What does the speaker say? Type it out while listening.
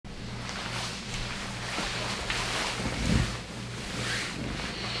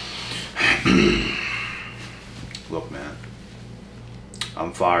Look, man,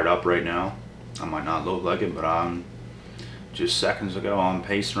 I'm fired up right now. I might not look like it, but I'm just seconds ago I'm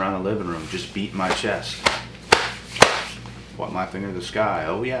pacing around the living room, just beating my chest. Point my finger to the sky.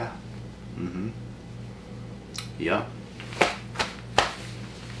 Oh yeah. Yep.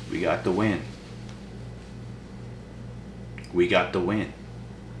 We got the win. We got the win.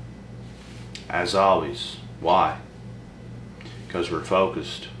 As always. Why? Because we're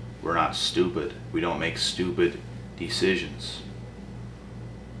focused. We're not stupid. We don't make stupid decisions.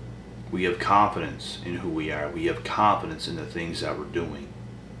 We have confidence in who we are. We have confidence in the things that we're doing.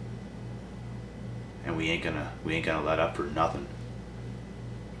 And we ain't gonna let up for nothing.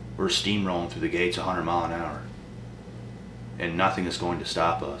 We're steamrolling through the gates 100 miles an hour. And nothing is going to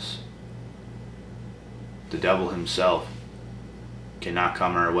stop us. The devil himself cannot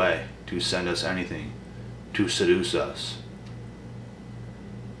come our way to send us anything, to seduce us.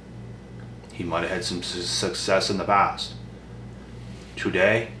 He might have had some success in the past.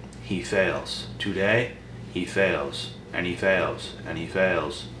 Today, he fails. Today, he fails. And he fails. And he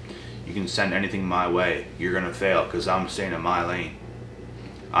fails. You can send anything my way. You're going to fail because I'm staying in my lane.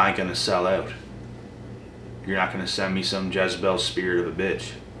 I ain't going to sell out. You're not going to send me some Jezebel spirit of a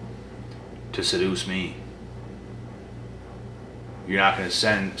bitch to seduce me. You're not going to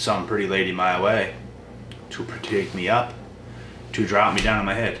send some pretty lady my way to take me up, to drop me down on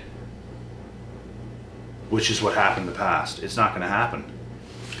my head. Which is what happened in the past. It's not going to happen.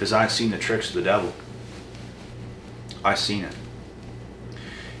 Because I've seen the tricks of the devil. I've seen it.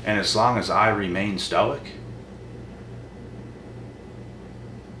 And as long as I remain stoic,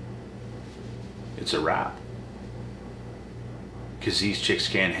 it's a wrap. Because these chicks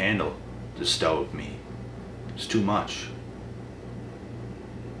can't handle the stoic me. It's too much.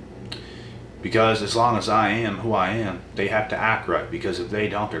 Because as long as I am who I am, they have to act right. Because if they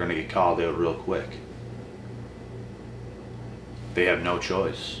don't, they're going to get called out real quick. They have no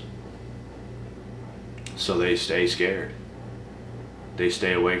choice. So they stay scared. They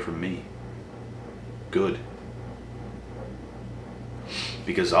stay away from me. Good.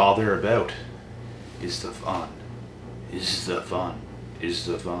 Because all they're about is the fun. Is the fun. Is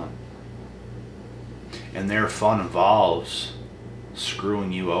the fun. And their fun involves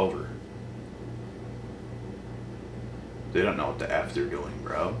screwing you over. They don't know what the F they're doing,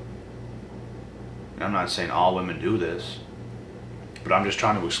 bro. And I'm not saying all women do this, but I'm just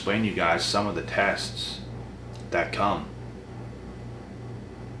trying to explain to you guys some of the tests that come.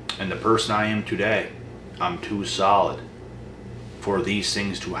 And the person I am today, I'm too solid for these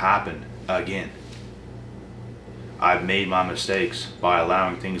things to happen again. I've made my mistakes by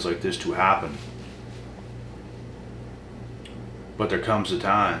allowing things like this to happen. But there comes a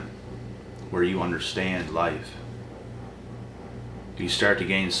time where you understand life. You start to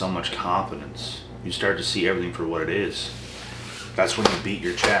gain so much confidence. You start to see everything for what it is. That's when you beat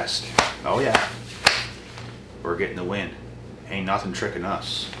your chest. Oh yeah. We're getting the win. Ain't nothing tricking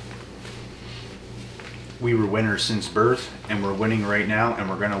us. We were winners since birth, and we're winning right now, and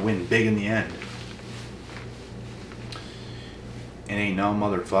we're gonna win big in the end. And ain't no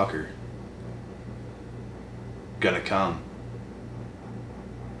motherfucker gonna come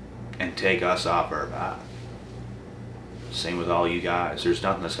and take us off our path. Same with all you guys. There's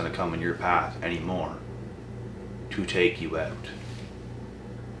nothing that's gonna come in your path anymore to take you out.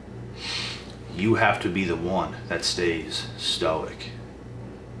 You have to be the one that stays stoic,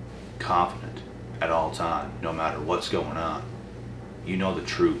 confident at all time, no matter what's going on. You know the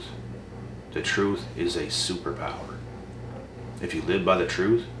truth. The truth is a superpower. If you live by the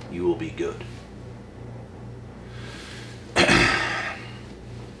truth, you will be good.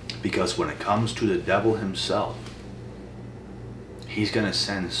 Because when it comes to the devil himself, he's going to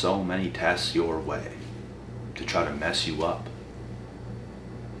send so many tests your way to try to mess you up.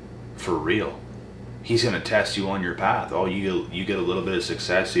 For real. He's going to test you on your path. Oh, you get a little bit of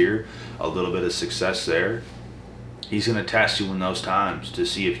success here, a little bit of success there. He's going to test you in those times to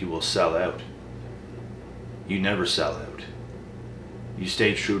see if you will sell out. You never sell out. You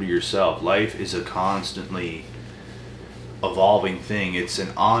stay true to yourself. Life is a constantly evolving thing. It's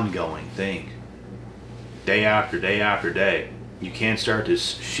an ongoing thing. Day after day after day. You can't start to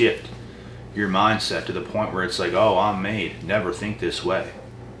shift your mindset to the point where it's like, oh, I'm made. Never think this way.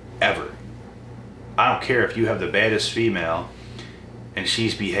 Ever. I don't care if you have the baddest female and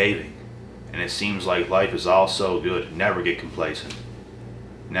she's behaving and it seems like life is all so good. Never get complacent.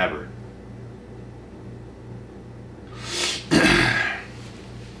 Never.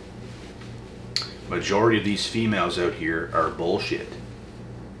 Majority of these females out here are bullshit.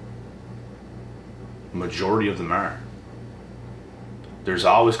 Majority of them are. There's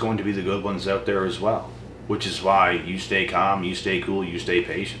always going to be the good ones out there as well, which is why you stay calm, you stay cool, you stay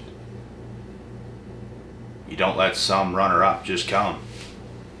patient. You don't let some runner up just come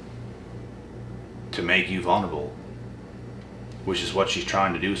to make you vulnerable, which is what she's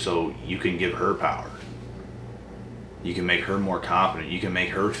trying to do, so you can give her power. You can make her more confident. You can make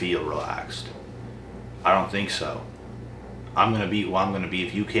her feel relaxed. I don't think so. I'm going to be who I'm going to be.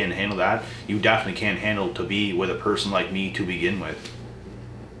 If you can't handle that, you definitely can't handle to be with a person like me to begin with.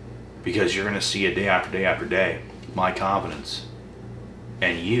 Because you're going to see it day after day after day, my confidence,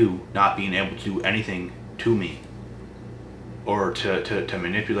 and you not being able to do anything to me, or to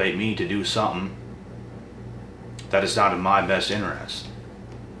manipulate me to do something that is not in my best interest.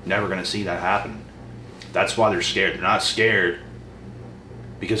 Never going to see that happen. That's why they're scared. They're not scared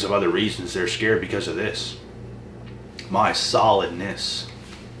because of other reasons. They're scared because of this. My solidness.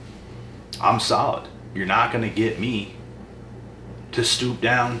 I'm solid. You're not going to get me to stoop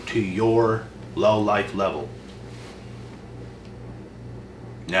down to your low life level.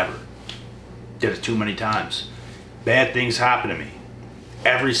 Never. Did it too many times. Bad things happen to me.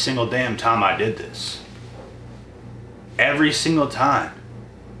 Every single damn time I did this. Every single time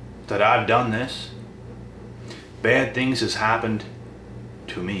that I've done this, bad things has happened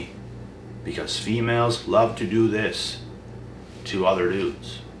to me. Because females love to do this to other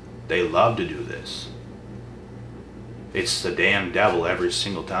dudes. They love to do this. It's the damn devil every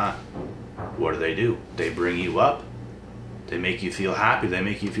single time. What do? They bring you up. They make you feel happy. They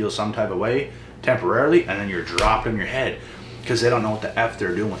make you feel some type of way temporarily, and then you're dropped on your head because they don't know what the F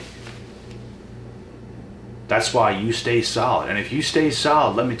they're doing. That's why you stay solid. And if you stay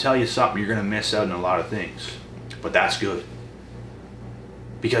solid, let me tell you something, you're going to miss out on a lot of things. But that's good.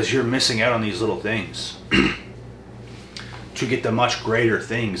 Because you're missing out on these little things to get the much greater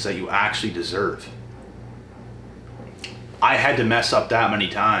things that you actually deserve. I had to mess up that many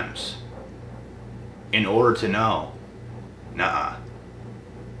times in order to know, nah,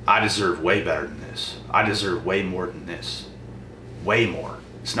 I deserve way better than this. I deserve way more than this. Way more.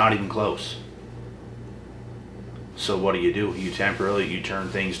 It's not even close. So what do? You temporarily, you turn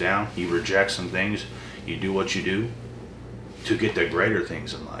things down, you reject some things, you do what you do to get the greater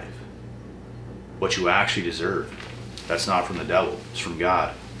things in life. What you actually deserve. That's not from the devil. It's from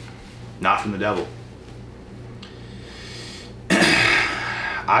God. Not from the devil.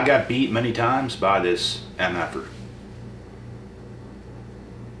 I got beat many times by this MF'er.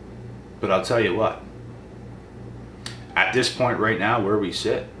 But I'll tell you what. At this point right now where we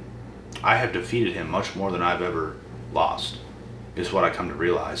sit, I have defeated him much more than I've ever lost. Is what I come to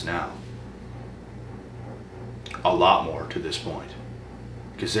realize now. A lot more to this point.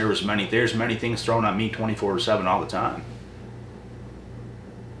 Because there's many things thrown at me 24/7 all the time.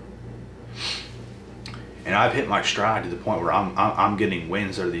 And I've hit my stride to the point where I'm getting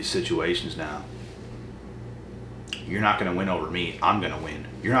wins out of these situations now. You're not going to win over me. I'm going to win.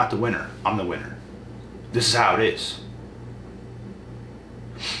 You're not the winner. I'm the winner. This is how it is.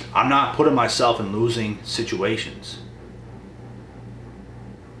 I'm not putting myself in losing situations.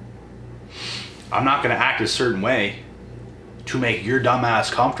 I'm not going to act a certain way to make your dumb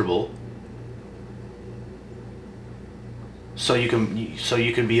ass comfortable so you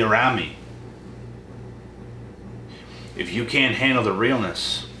can be around me. If you can't handle the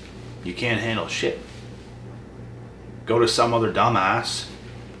realness, you can't handle shit. Go to some other dumbass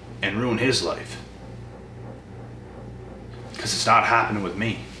and ruin his life. Because it's not happening with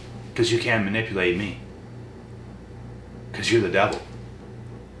me. Because you can't manipulate me. Because you're the devil.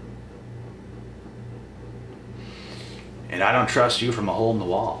 And I don't trust you from a hole in the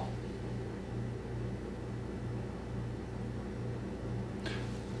wall.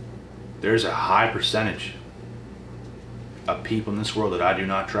 There's a high percentage of people in this world that I do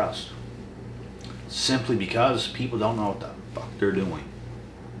not trust. Simply because people don't know what the fuck they're doing.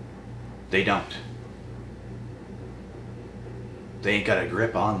 They don't. They ain't got a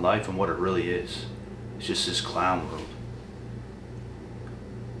grip on life and what it really is. It's just this clown world.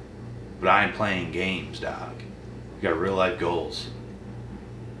 But I ain't playing games, dog. You got real life goals.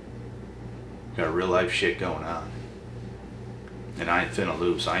 You got real life shit going on. And I ain't finna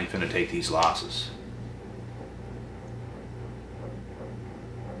lose. I ain't finna take these losses.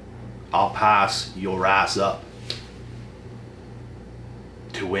 I'll pass your ass up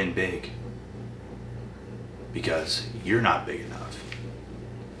to win big. Because you're not big enough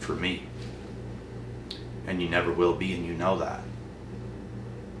for me. And you never will be, and you know that.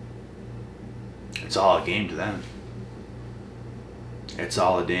 It's all a game to them. It's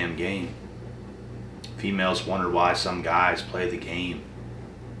all a damn game. Females wonder why some guys play the game.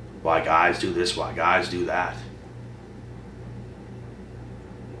 Why guys do this, why guys do that.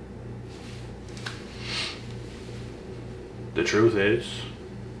 The truth is,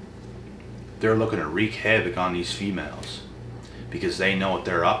 they're looking to wreak havoc on these females because they know what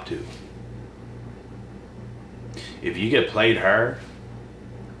they're up to. If you get played hard,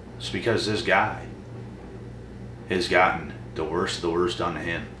 it's because this guy has gotten the worst of the worst done to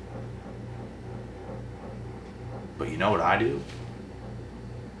him. But you know what I do?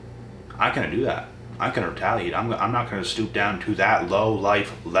 I'm gonna do that. I'm gonna retaliate. I'm not gonna stoop down to that low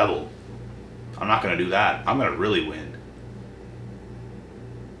life level. I'm not gonna do that. I'm gonna really win.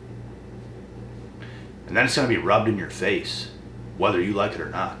 And then it's gonna be rubbed in your face, whether you like it or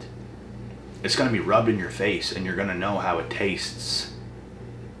not. It's gonna be rubbed in your face, and you're gonna know how it tastes,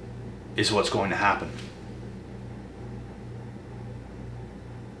 is what's going to happen.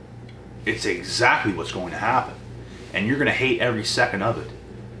 It's exactly what's going to happen. And you're gonna hate every second of it.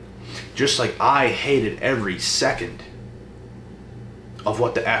 Just like I hated every second of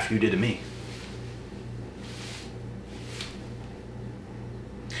what the F you did to me.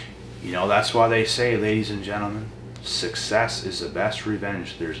 You know, that's why they say, ladies and gentlemen, success is the best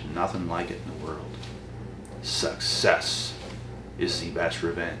revenge. There's nothing like it in the world. Success is the best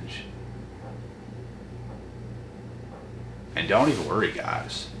revenge. And don't even worry,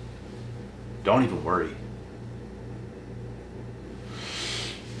 guys. Don't even worry.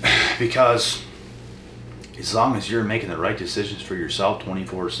 Because as long as you're making the right decisions for yourself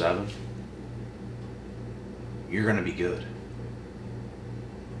 24/7, you're going to be good.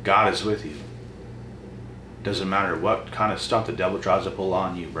 God is with you. Doesn't matter what kind of stuff the devil tries to pull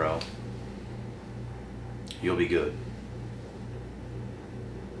on you, bro. You'll be good.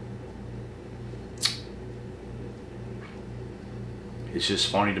 It's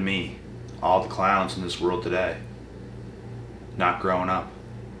just funny to me, all the clowns in this world today, not growing up,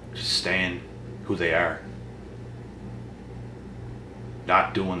 just staying who they are.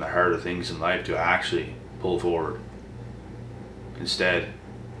 Not doing the harder things in life to actually pull forward. Instead,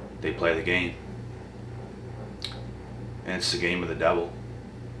 they play the game. And it's the game of the devil.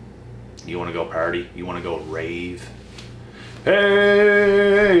 You want to go party? You want to go rave? Hey,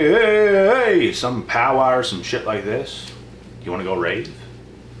 some powwow or some shit like this. You want to go rave?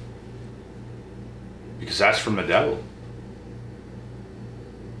 Because that's from the devil.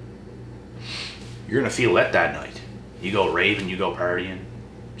 You're going to feel it that night. You go raving, you go partying,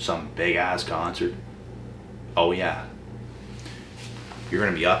 some big ass concert. Oh yeah. You're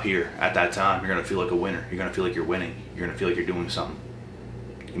going to be up here at that time. You're going to feel like a winner. You're going to feel like you're winning. You're going to feel like you're doing something.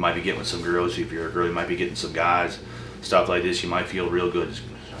 You might be getting with some girls. If you're a girl, you might be getting some guys. Stuff like this. You might feel real good.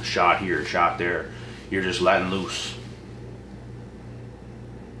 A shot here, a shot there. You're just letting loose.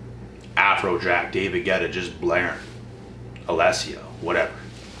 Afrojack, David Guetta, just blaring. Alessio, whatever.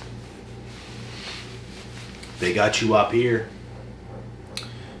 They got you up here.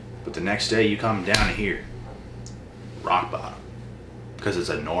 But the next day you come down to here. Rock bottom. Because it's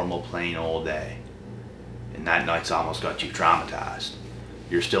a normal, plain old day. And that night's almost got you traumatized.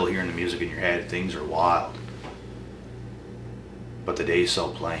 You're still hearing the music in your head. Things are wild. But the day's so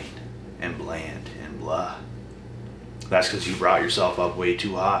plain and bland and blah. That's because you brought yourself up way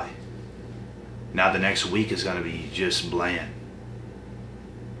too high. Now the next week is going to be just bland.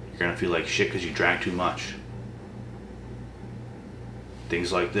 You're going to feel like shit because you drank too much.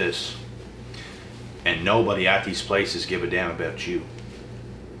 Things like this. And nobody at these places give a damn about you.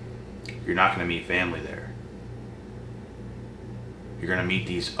 You're not going to meet family there. You're going to meet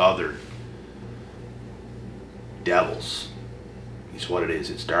these other devils. It's what it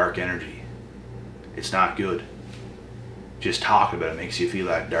is. It's dark energy. It's not good. Just talking about it makes you feel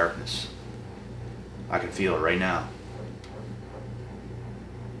that darkness. I can feel it right now.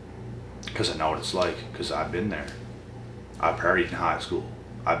 Because I know what it's like. Because I've been there. I partied in high school.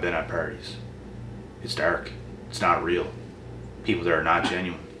 I've been at parties. It's dark. It's not real. People there are not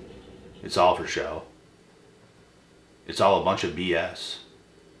genuine. It's all for show. It's all a bunch of BS.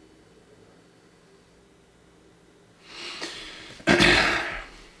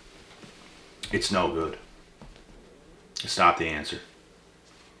 It's no good. It's not the answer.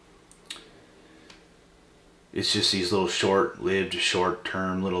 It's just these little short-lived,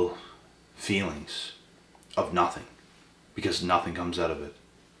 short-term little feelings of nothing. Because nothing comes out of it.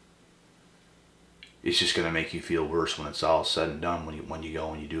 It's just going to make you feel worse when it's all said and done, when you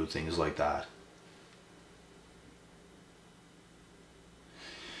go and you do things like that.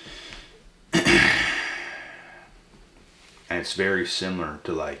 And it's very similar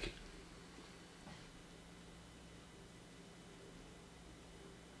to like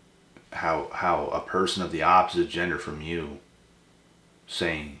how a person of the opposite gender from you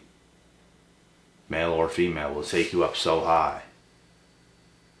saying male or female will take you up so high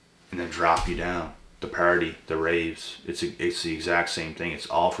and then drop you down the party, the raves. It's the exact same thing. It's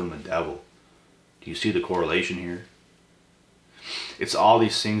all from the devil. Do you see the correlation here? It's all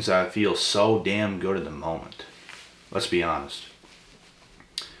these things that I feel so damn good at the moment. Let's be honest.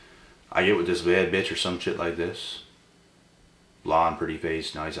 I get with this bad bitch or some shit like this. Blonde, pretty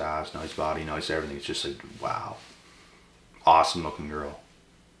face, nice ass, nice body, nice everything. It's just like, wow. Awesome looking girl.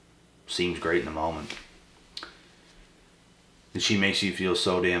 Seems great in the moment. And she makes you feel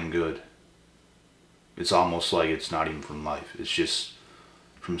so damn good. It's almost like it's not even from life. It's just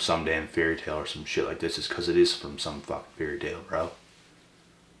from some damn fairy tale or some shit like this. It's because it is from some fucking fairy tale, bro.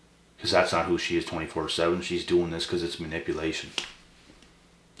 Because that's not who she is 24/7. She's doing this because it's manipulation.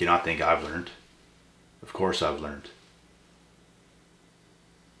 Do you not think I've learned? Of course I've learned.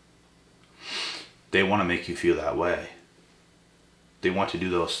 They want to make you feel that way. They want to do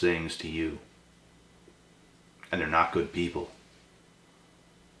those things to you. And they're not good people.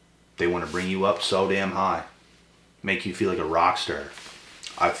 They want to bring you up so damn high. Make you feel like a rock star.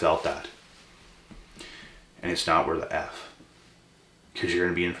 I felt that. And it's not worth the F. Because you're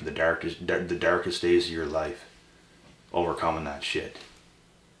going to be in for the darkest days of your life. Overcoming that shit.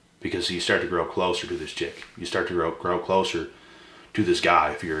 Because you start to grow closer to this chick. You start to grow closer to this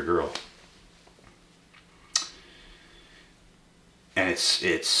guy if you're a girl. And it's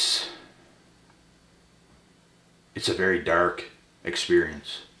a very dark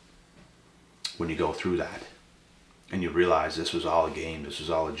experience when you go through that. And you realize this was all a game. This was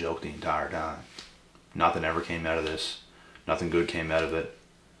all a joke the entire time. Nothing ever came out of this. Nothing good came out of it.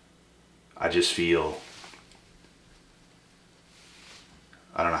 I just feel...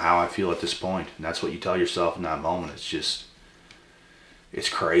 I don't know how I feel at this point. And that's what you tell yourself in that moment. It's just... It's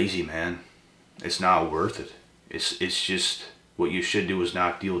crazy, man. It's not worth it. It's just... What you should do is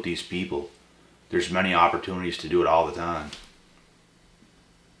not deal with these people. There's many opportunities to do it all the time.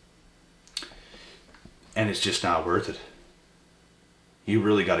 And it's just not worth it. You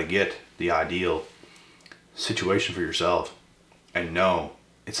really got to get the ideal situation for yourself and know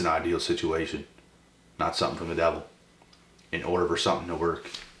it's an ideal situation, not something from the devil, in order for something to work.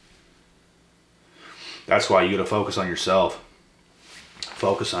 That's why you got to focus on yourself.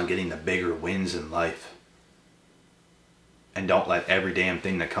 Focus on getting the bigger wins in life. And don't let every damn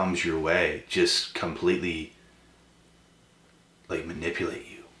thing that comes your way just completely like manipulate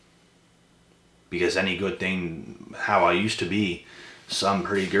you. Because any good thing, how I used to be, some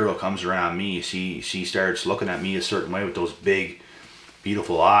pretty girl comes around me, she starts looking at me a certain way with those big,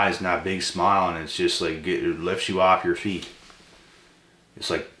 beautiful eyes and that big smile, and it's just like, it lifts you off your feet. It's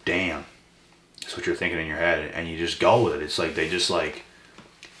like, damn. That's what you're thinking in your head, and you just go with it. It's like they just like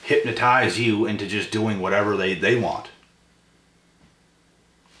hypnotize you into just doing whatever they want.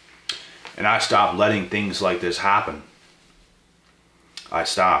 And I stopped letting things like this happen. I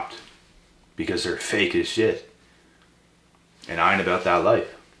stopped. Because they're fake as shit. And I ain't about that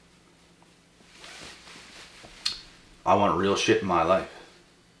life. I want real shit in my life.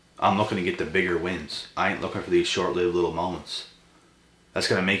 I'm looking to get the bigger wins. I ain't looking for these short-lived little moments. That's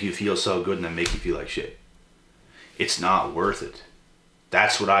going to make you feel so good and then make you feel like shit. It's not worth it.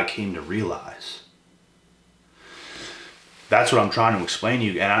 That's what I came to realize. That's what I'm trying to explain to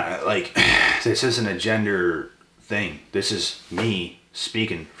you. And this isn't a gender thing. This is me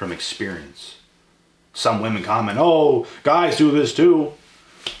speaking from experience. Some women comment, oh, guys do this too.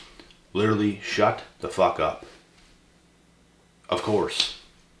 Literally, shut the fuck up. Of course.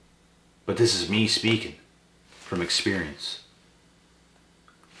 But this is me speaking from experience.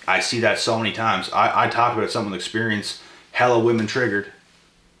 I see that so many times. I talk about something with experience. Hella women triggered.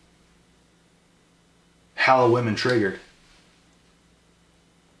 Hella women triggered.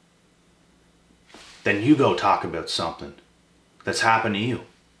 Then you go talk about something that's happened to you.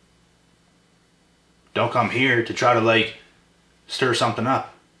 Don't come here to try to like stir something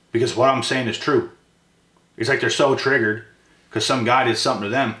up. Because what I'm saying is true. It's like they're so triggered because some guy did something to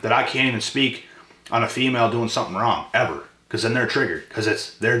them that I can't even speak on a female doing something wrong, ever. Because then they're triggered, because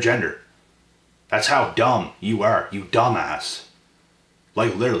it's their gender. That's how dumb you are, you dumbass.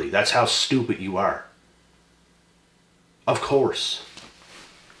 Like literally, that's how stupid you are. Of course.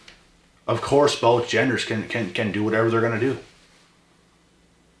 Of course both genders can do whatever they're going to do.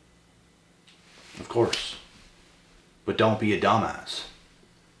 Of course. But don't be a dumbass.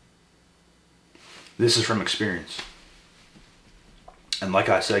 This is from experience. And like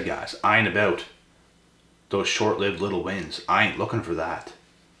I said, guys, I ain't about those short-lived little wins. I ain't looking for that.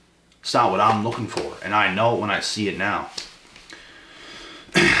 It's not what I'm looking for. And I know it when I see it now.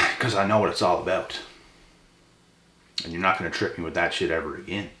 Because I know what it's all about. And you're not going to trick me with that shit ever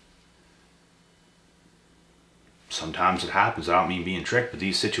again. Sometimes it happens. I don't mean being tricked, but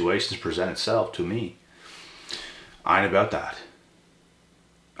these situations present itself to me. I ain't about that.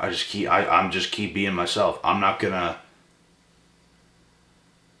 I'm just keep being myself. I'm not gonna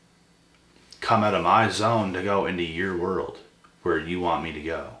come out of my zone to go into your world where you want me to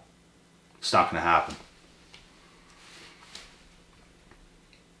go. It's not gonna happen.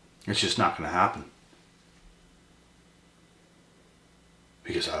 It's just not gonna happen.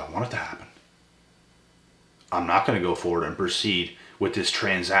 Because I don't want it to happen. I'm not gonna go forward and proceed with this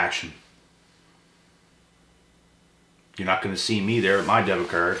transaction. You're not gonna see me there at my debit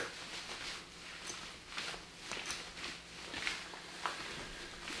card.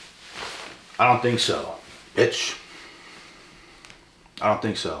 I don't think so, bitch. I don't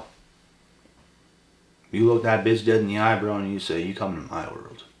think so. You look that bitch dead in the eye, bro, and you say, you coming to my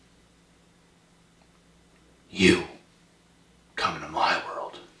world. You coming to my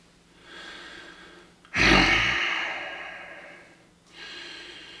world.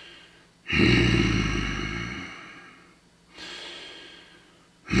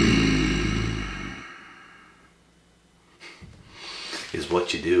 Is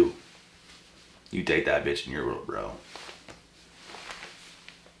what you do. You take that bitch in your world, bro.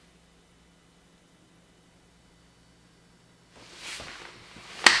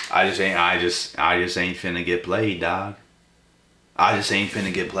 I just ain't finna get played, dog. I just ain't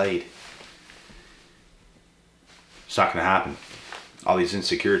finna get played. It's not gonna happen. All these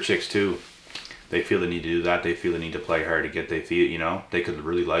insecure chicks too, they feel the need to do that. They feel the need to play hard to get. They feel, you know, they could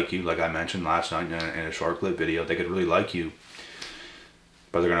really like you, like I mentioned last night in a short clip video. They could really like you,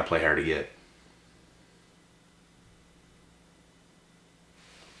 but they're gonna play hard to get.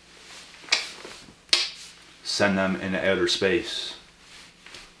 Send them into outer space.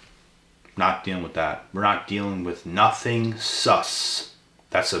 Not dealing with that. We're not dealing with nothing sus.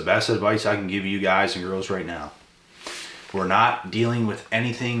 That's the best advice I can give you guys and girls right now. We're not dealing with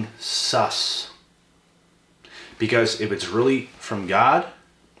anything sus. Because if it's really from God,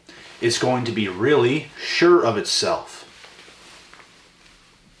 it's going to be really sure of itself.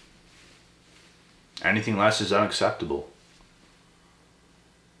 Anything less is unacceptable.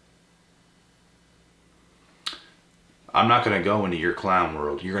 I'm not going to go into your clown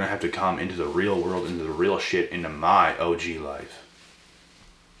world. You're going to have to come into the real world, into the real shit, into my OG life.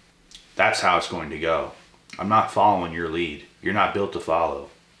 That's how it's going to go. I'm not following your lead. You're not built to follow.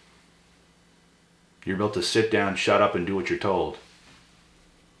 You're built to sit down, shut up, and do what you're told.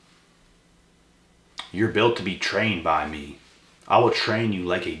 You're built to be trained by me. I will train you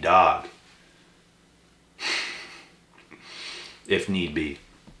like a dog. If need be.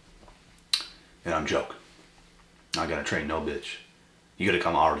 And I'm joking. I gotta train no bitch. You gotta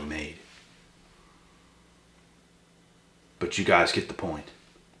come already made. But you guys get the point.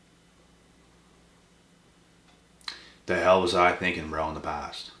 The hell was I thinking, bro, in the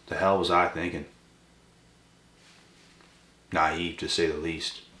past? The hell was I thinking? Naive, to say the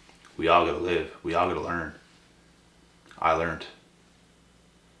least. We all gotta live. We all gotta learn. I learned.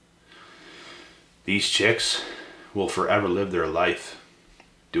 These chicks will forever live their life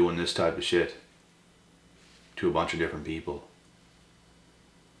doing this type of shit to a bunch of different people.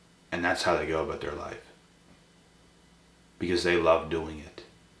 And that's how they go about their life. Because they love doing it.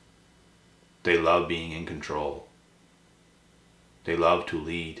 They love being in control. They love to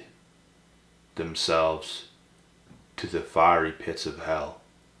lead themselves to the fiery pits of hell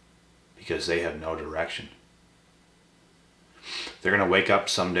because they have no direction. They're going to wake up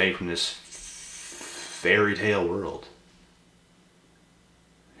someday from this fairy tale world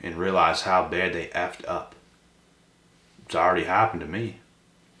and realize how bad they effed up. It's already happened to me.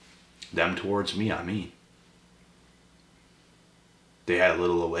 Them towards me, I mean. They had a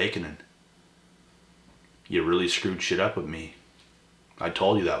little awakening. You really screwed shit up with me. I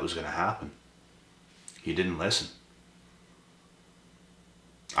told you that was going to happen. You didn't listen.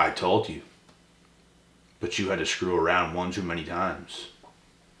 I told you. But you had to screw around one too many times.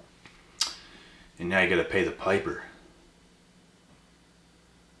 And now you got to pay the piper.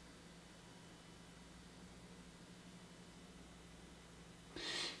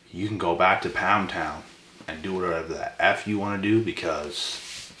 You can go back to Pound Town and do whatever the F you want to do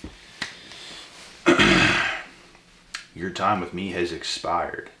because your time with me has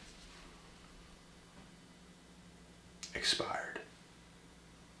expired. Expired.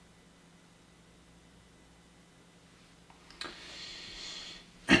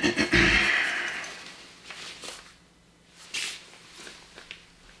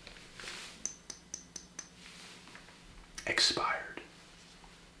 Expired.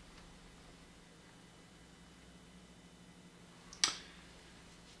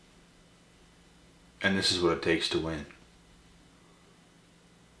 And this is what it takes to win.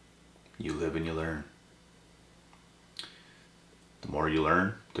 You live and you learn. The more you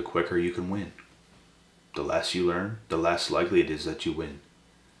learn, the quicker you can win. The less you learn, the less likely it is that you win.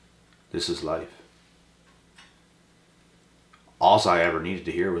 This is life. All I ever needed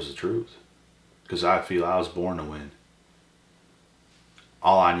to hear was the truth, because I feel I was born to win.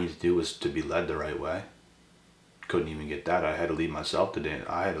 All I needed to do was to be led the right way. Couldn't even get that. I had to lead myself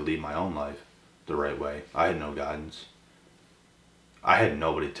I had to lead my own life the right way. I had no guidance. I had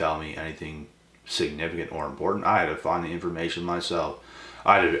nobody tell me anything significant or important. I had to find the information myself.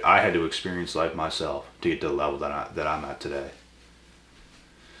 I had to experience life myself to get to the level that I'm at today.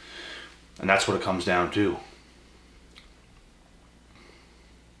 And that's what it comes down to.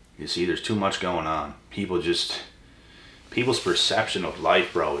 You see, there's too much going on. People's perception of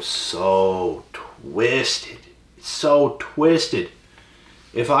life, bro, is so twisted. It's so twisted.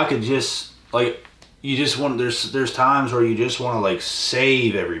 If I could just, like, you just want, there's times where you just want to, like,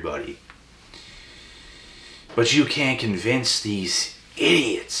 save everybody. But you can't convince these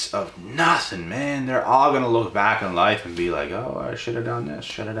idiots of nothing, man. They're all going to look back in life and be like, oh, I should have done this,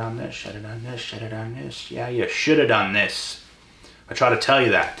 should have done this, should have done this, should have done this. Yeah, you should have done this. I try to tell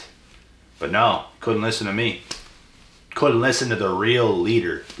you that. But no, couldn't listen to me. Couldn't listen to the real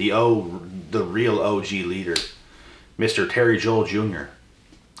leader, the real OG leader, Mr. Terry Joel Jr.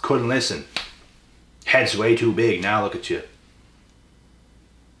 Couldn't listen. Head's way too big. Now look at you.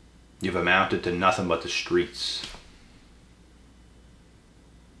 You've amounted to nothing but the streets.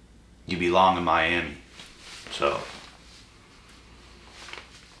 You belong in Miami. So,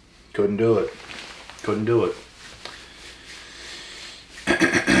 couldn't do it. Couldn't do it.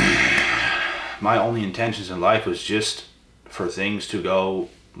 My only intentions in life was just for things to go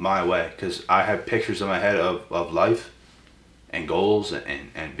my way, because I have pictures in my head of life and goals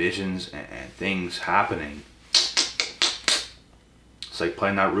and visions and things happening. It's like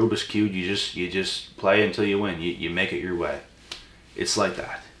playing that Rubik's Cube. You just play until you win. You make it your way. It's like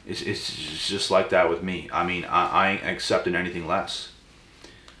that. It's just like that with me. I mean, I ain't accepting anything less.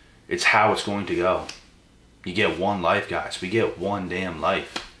 It's how it's going to go. You get one life, guys. We get one damn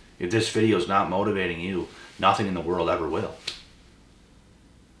life. If this video is not motivating you, nothing in the world ever will.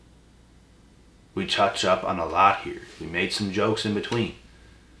 We touched up on a lot here. We made some jokes in between.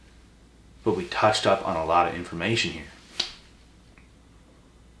 But we touched up on a lot of information here.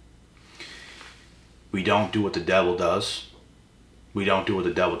 We don't do what the devil does. We don't do what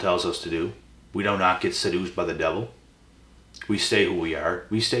the devil tells us to do. We do not get seduced by the devil. We stay who we are.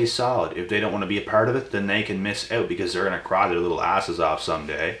 We stay solid. If they don't want to be a part of it, then they can miss out, because they're going to cry their little asses off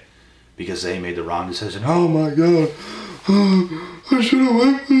someday because they made the wrong decision. Oh my God. Oh, I should have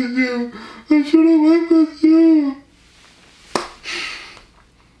went with you. I should have went with you.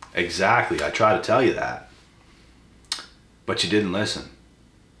 Exactly. I tried to tell you that. But you didn't listen.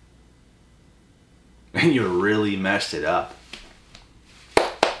 And you really messed it up.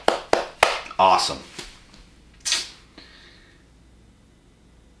 Awesome.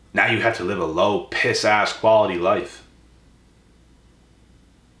 Now you have to live a low, piss-ass quality life,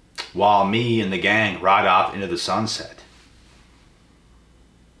 while me and the gang ride off into the sunset.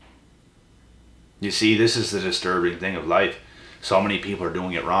 You see, this is the disturbing thing of life. So many people are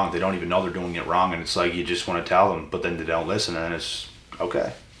doing it wrong. They don't even know they're doing it wrong, and it's like you just want to tell them, but then they don't listen, and then it's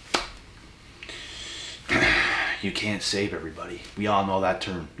okay. You can't save everybody. We all know that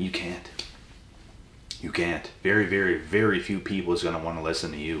term. You can't. You can't. Very, very, very few people is going to want to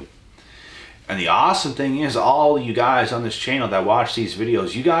listen to you. And the awesome thing is, all you guys on this channel that watch these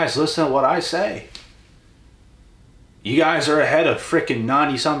videos, you guys listen to what I say. You guys are ahead of freaking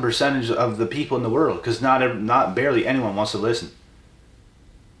 90-some% of the people in the world, because not barely anyone wants to listen.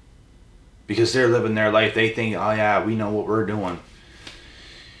 Because they're living their life. They think, oh yeah, we know what we're doing.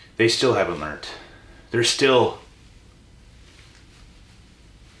 They still haven't learned. They're still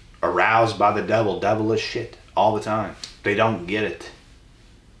aroused by the devil, devilish shit all the time. They don't get it.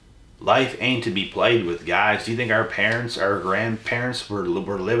 Life ain't to be played with, guys. Do you think our parents, our grandparents were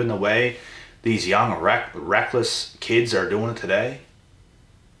living the way these young reckless kids are doing it today?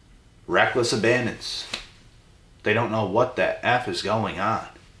 Reckless abandons. They don't know what the F is going on.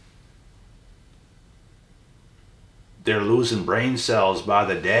 They're losing brain cells by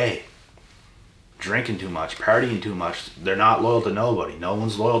the day. Drinking too much, partying too much. They're not loyal to nobody. No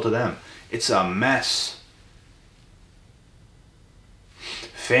one's loyal to them. It's a mess.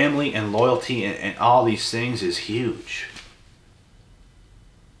 Family and loyalty and all these things is huge.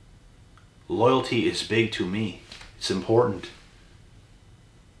 Loyalty is big to me. It's important.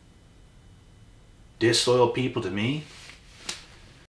 Disloyal people to me,